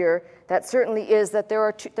concept here that certainly is that there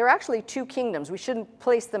are actually two kingdoms. We shouldn't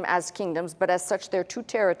place them as kingdoms, but as such, they're two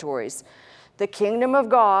territories. The kingdom of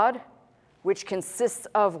God, which consists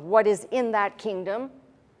of what is in that kingdom.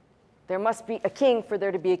 There must be a king for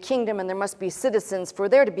there to be a kingdom, and there must be citizens for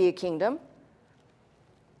there to be a kingdom.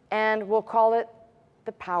 And we'll call it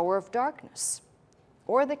the power of darkness,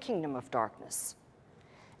 or the kingdom of darkness.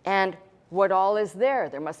 And what all is there?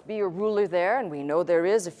 There must be a ruler there, and we know there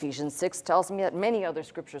is. Ephesians 6 tells me that. Many other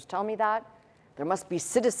scriptures tell me that. There must be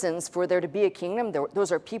citizens for there to be a kingdom.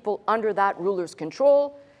 Those are people under that ruler's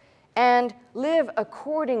control and live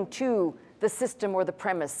according to the system or the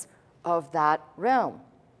premise of that realm.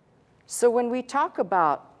 So when we talk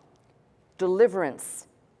about deliverance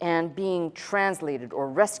and being translated, or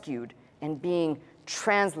rescued and being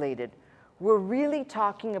translated, we're really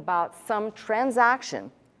talking about some transaction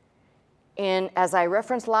in, as I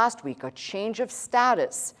referenced last week, a change of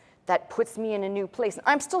status that puts me in a new place.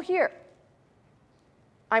 I'm still here.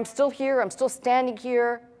 I'm still here. I'm still standing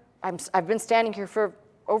here. I've been standing here for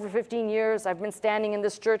over 15 years. I've been standing in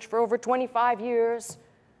this church for over 25 years.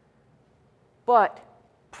 But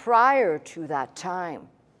prior to that time,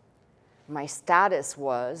 my status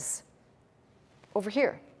was over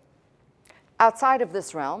here, outside of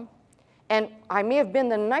this realm. And I may have been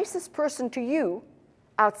the nicest person to you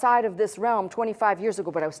outside of this realm 25 years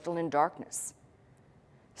ago, but I was still in darkness.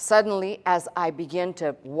 Suddenly, as I begin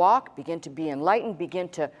to walk, begin to be enlightened, begin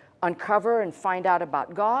to uncover and find out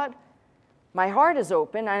about God, my heart is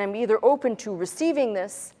open, and I'm either open to receiving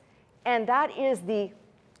this, and that is the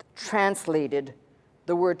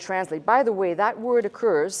word translate. By the way, that word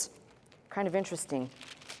occurs, kind of interesting,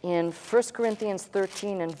 in 1 Corinthians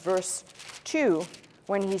 13 and verse 2,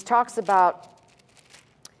 when he talks about,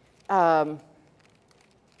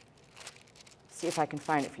 see if I can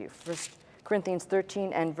find it for you, 1 Corinthians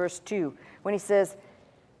 13 and verse 2, when he says,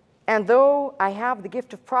 and though I have the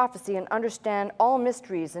gift of prophecy and understand all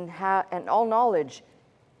mysteries and all knowledge,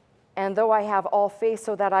 and though I have all faith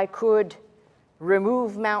so that I could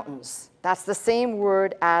remove mountains. That's the same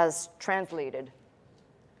word as translated.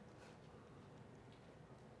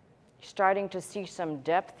 You're starting to see some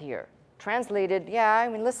depth here. Translated, yeah, I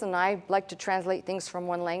mean, listen, I like to translate things from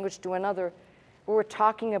one language to another. We're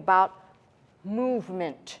talking about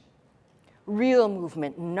movement. Real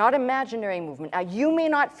movement, not imaginary movement. Now, you may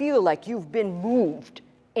not feel like you've been moved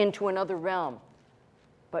into another realm,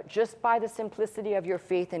 but just by the simplicity of your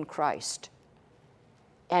faith in Christ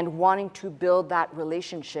and wanting to build that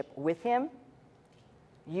relationship with him,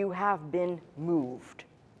 you have been moved.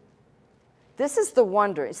 This is the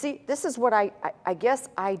wonder. See, this is what I guess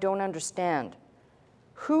I don't understand.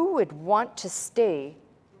 Who would want to stay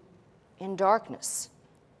in darkness?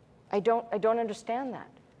 I don't understand that.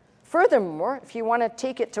 Furthermore, if you want to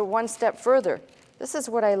take it to one step further, this is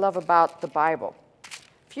what I love about the Bible.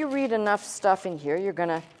 If you read enough stuff in here, you're going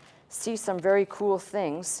to see some very cool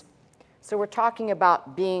things. So we're talking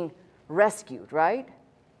about being rescued, right?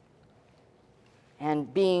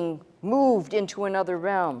 And being moved into another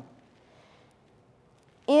realm.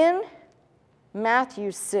 In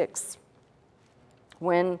Matthew 6,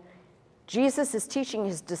 when Jesus is teaching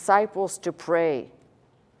his disciples to pray,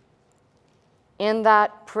 in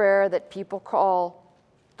that prayer that people call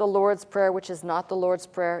the Lord's Prayer, which is not the Lord's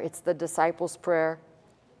Prayer, it's the disciples' prayer.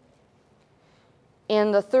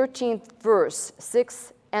 In the 13th verse,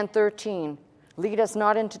 6 and 13, lead us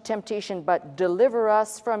not into temptation, but deliver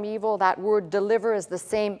us from evil. That word deliver is the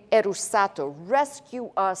same erusato, rescue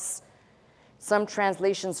us. Some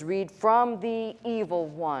translations read from the evil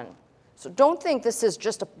one. So don't think this is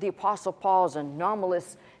just the Apostle Paul's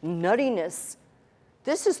anomalous nuttiness.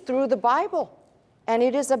 This is through the Bible. And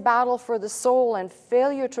it is a battle for the soul, and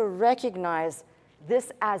failure to recognize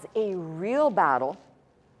this as a real battle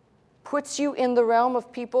puts you in the realm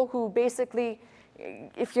of people who basically,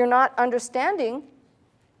 if you're not understanding,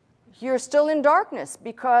 you're still in darkness,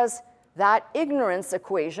 because that ignorance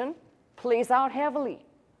equation plays out heavily.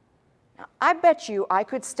 Now, I bet you I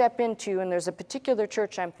could step into, and there's a particular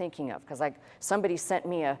church I'm thinking of, because somebody sent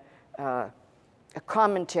me a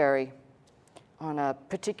commentary on a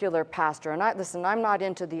particular pastor. And listen, I'm not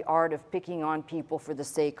into the art of picking on people for the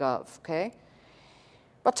sake of, okay?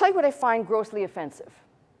 But I'll tell you what I find grossly offensive.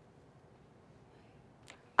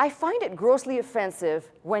 I find it grossly offensive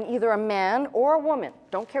when either a man or a woman,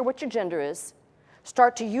 don't care what your gender is,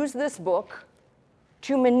 start to use this book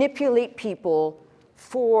to manipulate people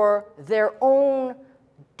for their own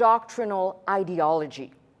doctrinal ideology.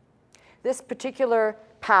 This particular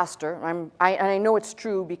pastor, and I know it's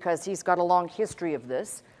true because he's got a long history of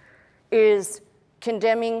this, is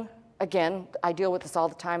condemning, again, I deal with this all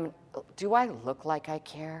the time. Do I look like I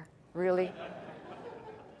care? Really?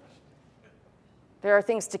 There are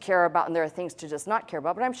things to care about and there are things to just not care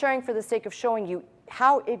about, but I'm sharing for the sake of showing you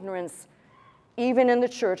how ignorance, even in the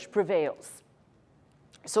church, prevails.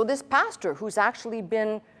 So this pastor, who's actually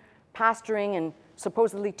been pastoring and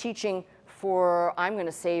supposedly teaching for, I'm going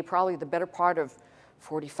to say, probably the better part of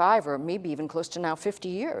 45 or maybe even close to now 50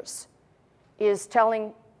 years, is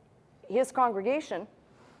telling his congregation,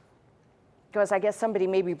 because I guess somebody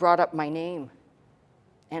maybe brought up my name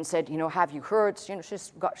and said, you know, have you heard, you know,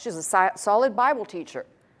 she's a solid Bible teacher.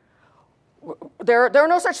 There are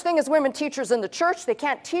no such thing as women teachers in the church. They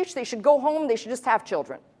can't teach. They should go home. They should just have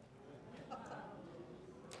children.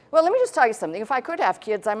 Well, let me just tell you something. If I could have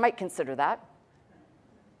kids, I might consider that.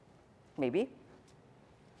 Maybe.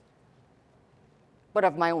 But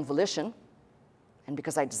of my own volition, and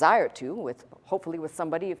because I desire to, hopefully with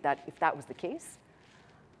somebody if that was the case.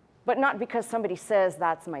 But not because somebody says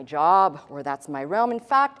that's my job or that's my realm. In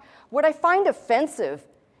fact, what I find offensive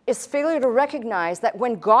is failure to recognize that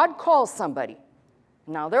when God calls somebody,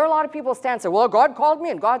 now there are a lot of people who stand and say, well, God called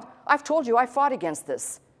me, and I've told you I fought against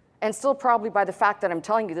this. And still probably by the fact that I'm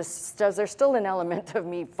telling you this, there's still an element of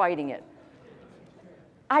me fighting it.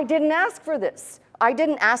 I didn't ask for this. I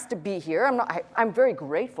didn't ask to be here. I'm very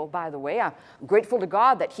grateful, by the way. I'm grateful to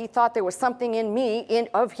God that he thought there was something in me,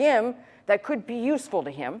 of him, that could be useful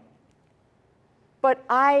to him. But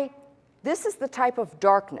this is the type of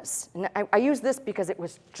darkness. And I use this because it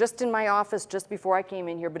was just in my office just before I came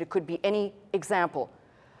in here, but it could be any example.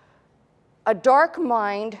 A dark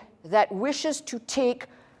mind that wishes to take,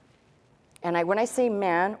 and when I say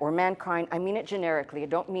man or mankind, I mean it generically. I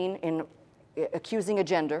don't mean in accusing a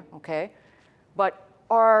gender, okay? But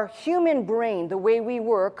our human brain, the way we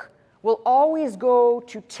work, will always go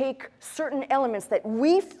to take certain elements that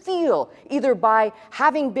we feel, either by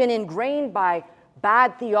having been ingrained by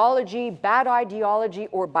bad theology, bad ideology,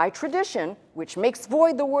 or by tradition, which makes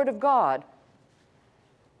void the Word of God,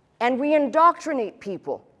 and we indoctrinate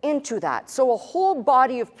people into that. So a whole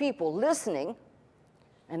body of people listening,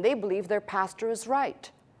 and they believe their pastor is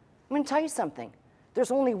right. I'm going to tell you something.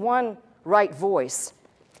 There's only one right voice,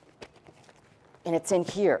 and it's in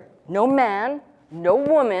here. No man, no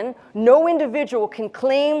woman, no individual can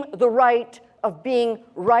claim the right of being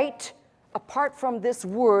right apart from this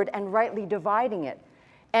word and rightly dividing it.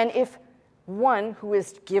 And if one who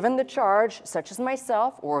is given the charge, such as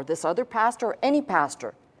myself or this other pastor or any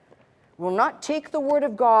pastor, will not take the word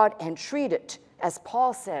of God and treat it, as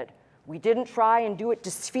Paul said, we didn't try and do it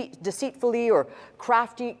deceitfully or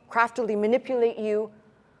craftily manipulate you,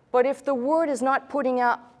 but if the word is not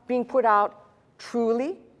being put out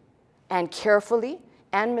truly and carefully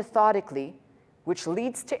and methodically, which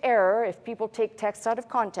leads to error if people take text out of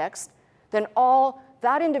context, then all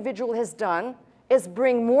that individual has done is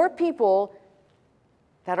bring more people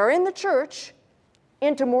that are in the church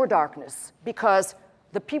into more darkness, because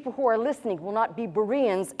the people who are listening will not be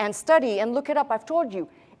Bereans and study and look it up. I've told you,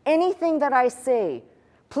 anything that I say,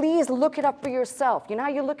 please look it up for yourself. You know how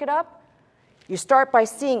you look it up? You start by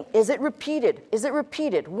seeing, is it repeated? Is it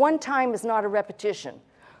repeated? One time is not a repetition.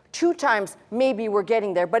 2 times, maybe we're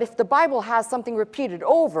getting there. But if the Bible has something repeated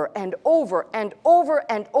over and over and over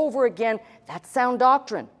and over again, that's sound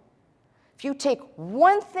doctrine. If you take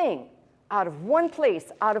one thing out of one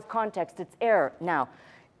place, out of context, it's error. Now,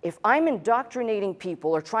 if I'm indoctrinating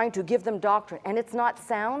people or trying to give them doctrine and it's not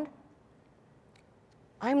sound,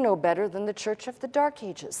 I'm no better than the church of the Dark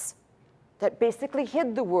Ages that basically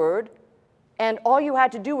hid the word, and all you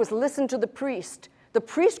had to do was listen to the priest. The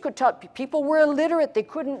priest could tell people were illiterate. They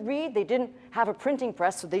couldn't read. They didn't have a printing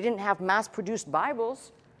press, so they didn't have mass-produced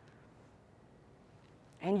Bibles.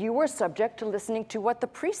 And you were subject to listening to what the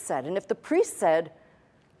priest said. And if the priest said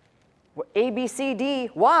A, B, C, D,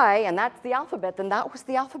 Y, and that's the alphabet, then that was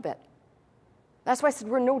the alphabet. That's why I said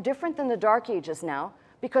we're no different than the Dark Ages now,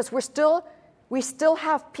 because we still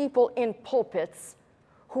have people in pulpits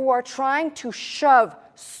who are trying to shove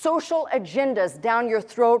social agendas down your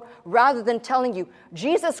throat rather than telling you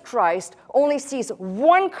Jesus Christ only sees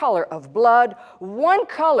one color of blood, one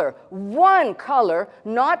color,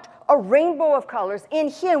 not a rainbow of colors. In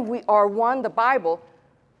him we are one. The Bible,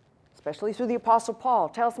 especially through the Apostle Paul,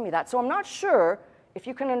 tells me that. So I'm not sure if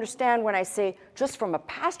you can understand when I say, just from a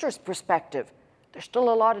pastor's perspective, There's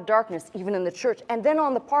still a lot of darkness, even in the church, and then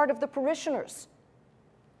on the part of the parishioners.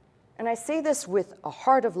 And I say this with a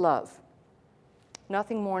heart of love.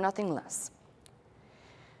 Nothing more, nothing less.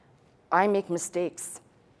 I make mistakes,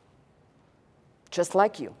 just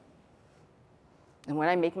like you. And when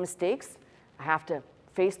I make mistakes, I have to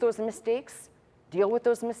face those mistakes, deal with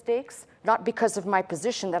those mistakes, not because of my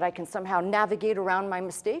position that I can somehow navigate around my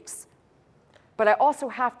mistakes, but I also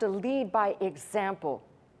have to lead by example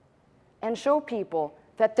and show people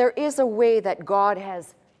that there is a way that God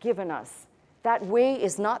has given us. That way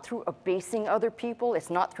is not through abasing other people. It's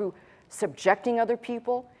not through subjecting other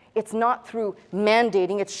people. It's not through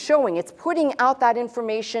mandating. It's showing. It's putting out that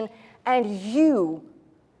information, and you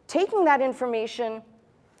taking that information,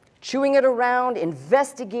 chewing it around,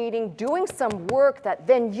 investigating, doing some work that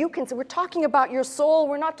then you can. So we're talking about your soul.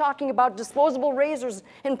 We're not talking about disposable razors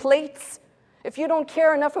and plates. If you don't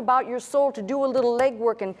care enough about your soul to do a little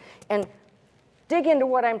legwork and dig into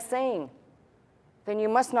what I'm saying, then you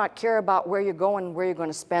must not care about where you're going, where you're going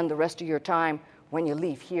to spend the rest of your time when you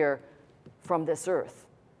leave here from this earth.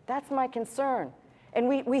 That's my concern. And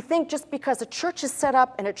we think just because a church is set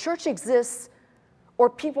up and a church exists, or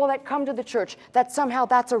people that come to the church, that somehow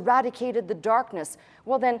that's eradicated the darkness.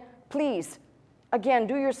 Well then, please, again,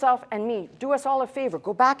 do yourself and me, do us all a favor.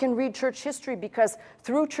 Go back and read church history, because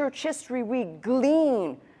through church history we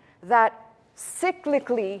glean that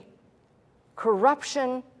cyclically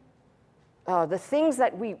corruption, the things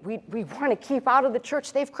that we want to keep out of the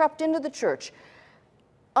church, they've crept into the church.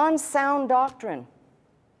 Unsound doctrine,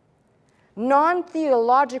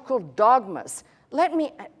 non-theological dogmas.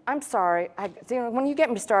 I'm sorry, when you get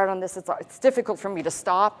me started on this, it's difficult for me to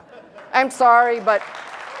stop. I'm sorry, but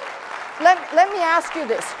let me ask you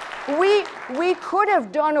this. We could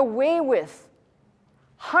have done away with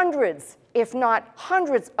hundreds, if not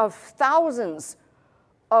hundreds of thousands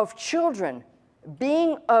of children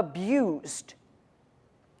being abused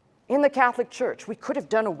in the Catholic Church. We could have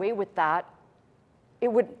done away with that.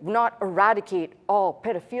 It would not eradicate all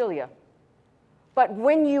pedophilia. But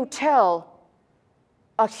when you tell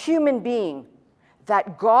a human being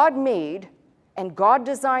that God made and God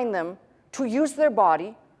designed them to use their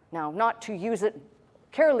body, now not to use it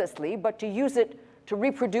carelessly, but to use it to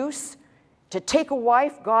reproduce, to take a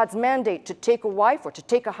wife, God's mandate to take a wife or to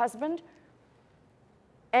take a husband,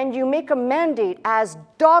 and you make a mandate as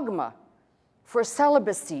dogma for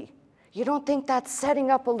celibacy, you don't think that's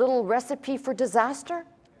setting up a little recipe for disaster?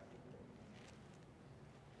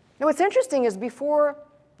 Now, what's interesting is before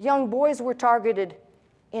young boys were targeted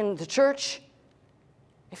in the church,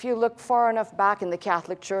 if you look far enough back in the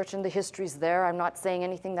Catholic Church and the history's there, I'm not saying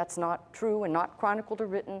anything that's not true and not chronicled or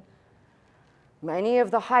written. Many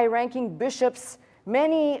of the high-ranking bishops,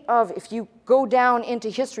 if you go down into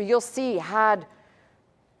history, you'll see had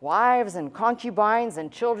wives and concubines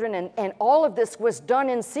and children, and all of this was done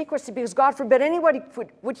in secrecy because God forbid anybody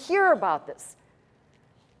would hear about this.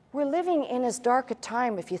 We're living in as dark a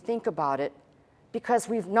time, if you think about it, because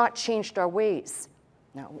we've not changed our ways.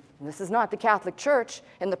 Now, this is not the Catholic Church,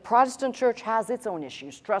 and the Protestant Church has its own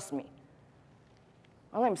issues, trust me.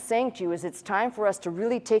 All I'm saying to you is it's time for us to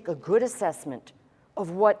really take a good assessment of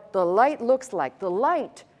what the light looks like, the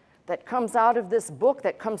light that comes out of this book,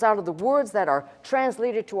 that comes out of the words that are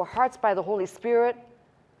translated to our hearts by the Holy Spirit,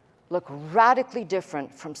 look radically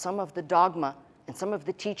different from some of the dogma and some of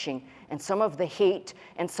the teaching and some of the hate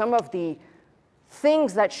and some of the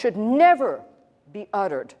things that should never be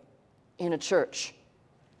uttered in a church,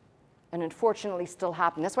 and unfortunately still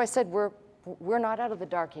happen. That's why I said we're not out of the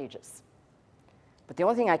dark ages. But the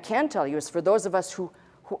only thing I can tell you is for those of us who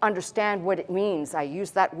understand what it means, I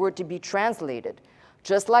use that word to be translated.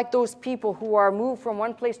 Just like those people who are moved from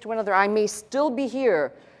one place to another, I may still be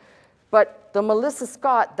here, but the Melissa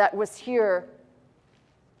Scott that was here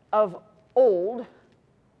of old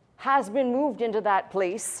has been moved into that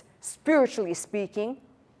place, spiritually speaking.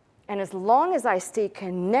 And as long as I stay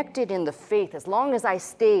connected in the faith, as long as I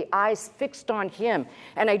stay eyes fixed on Him,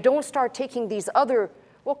 and I don't start taking these other,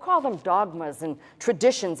 we'll call them dogmas and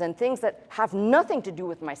traditions and things that have nothing to do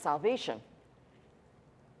with my salvation.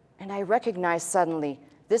 And I recognize suddenly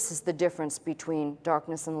this is the difference between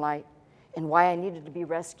darkness and light and why I needed to be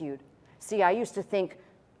rescued. See, I used to think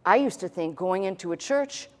going into a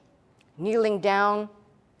church, kneeling down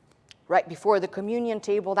right before the communion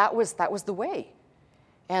table, that was the way.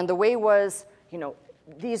 And the way was,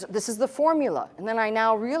 this is the formula. And then I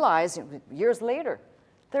now realize, years later,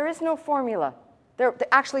 there is no formula.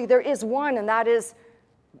 Actually, there is one, and that is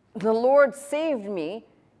the Lord saved me,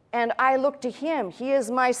 and I look to Him. He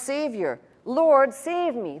is my Savior. Lord,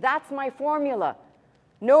 save me. That's my formula.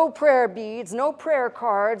 No prayer beads, no prayer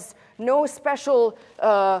cards, no special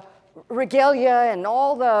regalia and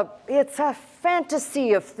all the, it's a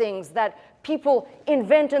fantasy of things that people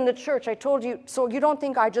invent in the church. I told you, so you don't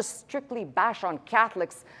think I just strictly bash on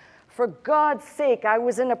Catholics. For God's sake, I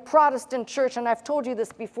was in a Protestant church, and I've told you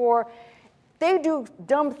this before, they do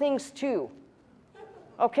dumb things too.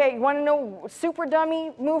 Okay, you want to know super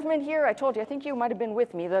dummy movement here? I told you, I think you might have been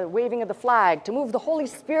with me, the waving of the flag, to move the Holy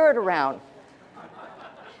Spirit around.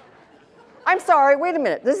 I'm sorry, wait a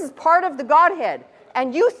minute. This is part of the Godhead.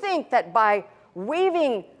 And you think that by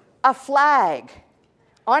waving a flag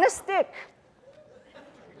on a stick,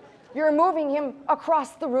 you're moving him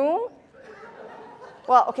across the room?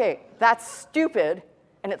 Well, okay, that's stupid,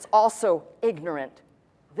 and it's also ignorant.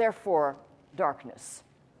 Therefore, darkness.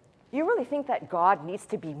 You really think that God needs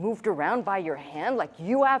to be moved around by your hand like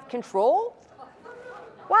you have control?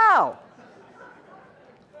 Wow.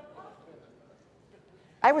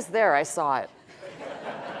 I was there, I saw it.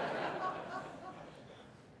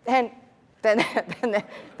 And then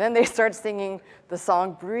they start singing the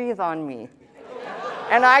song, Breathe on Me.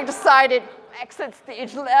 And I decided, exit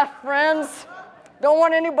stage left, friends. Don't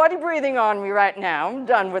want anybody breathing on me right now. I'm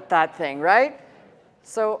done with that thing, right?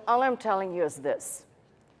 So all I'm telling you is this.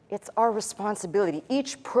 It's our responsibility.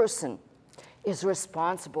 Each person is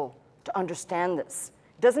responsible to understand this.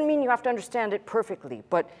 It doesn't mean you have to understand it perfectly,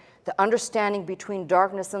 but the understanding between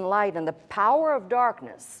darkness and light and the power of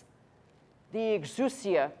darkness, the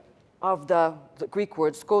exousia of the Greek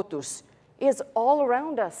word skotos, is all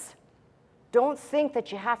around us. Don't think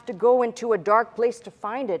that you have to go into a dark place to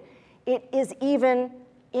find it. It is even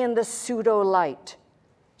in the pseudo-light.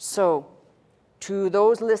 So, to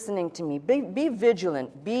those listening to me, be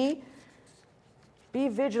vigilant. Be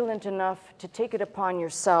vigilant enough to take it upon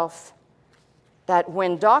yourself that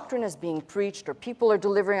when doctrine is being preached or people are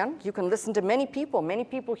delivering on, you can listen to many people. Many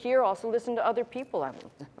people here also listen to other people. I'm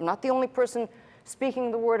not the only person speaking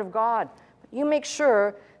the word of God. But you make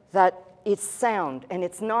sure that it's sound and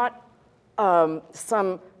it's not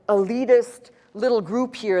some elitist little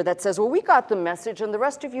group here that says, well, we got the message and the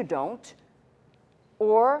rest of you don't.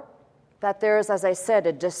 Or that there's, as I said,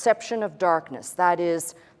 a deception of darkness, that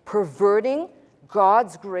is perverting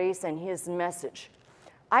God's grace and his message.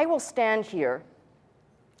 I will stand here,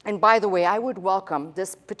 and by the way, I would welcome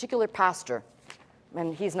this particular pastor,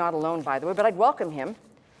 and he's not alone, by the way, but I'd welcome him.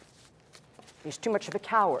 He's too much of a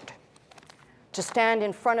coward to stand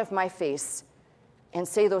in front of my face and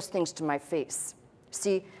say those things to my face.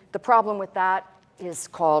 See, the problem with that is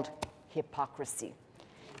called hypocrisy.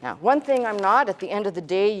 Now, one thing I'm not, at the end of the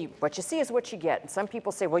day, what you see is what you get. And some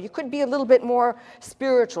people say, well, you could be a little bit more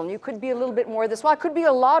spiritual, and you could be a little bit more this. Well, it could be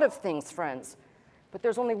a lot of things, friends. But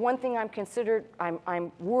there's only one thing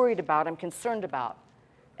I'm worried about, I'm concerned about.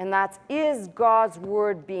 And that's, is God's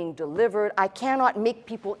word being delivered? I cannot make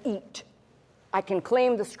people eat. I can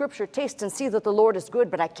claim the scripture, taste and see that the Lord is good,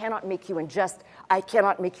 but I cannot make you ingest. I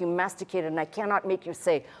cannot make you masticate it, and I cannot make you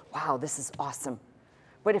say, wow, this is awesome.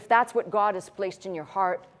 But if that's what God has placed in your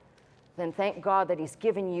heart, then thank God that he's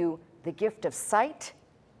given you the gift of sight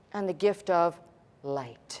and the gift of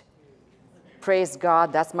light. Praise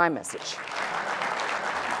God, that's my message.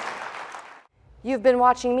 You've been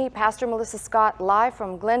watching me, Pastor Melissa Scott, live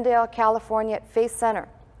from Glendale, California at Faith Center.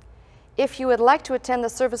 If you would like to attend the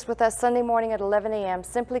service with us Sunday morning at 11 a.m.,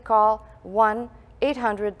 simply call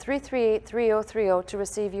 1-800-338-3030 to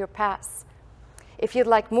receive your pass. If you'd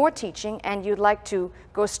like more teaching and you'd like to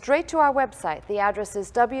go straight to our website, the address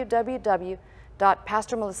is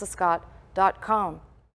www.pastormelissascott.com.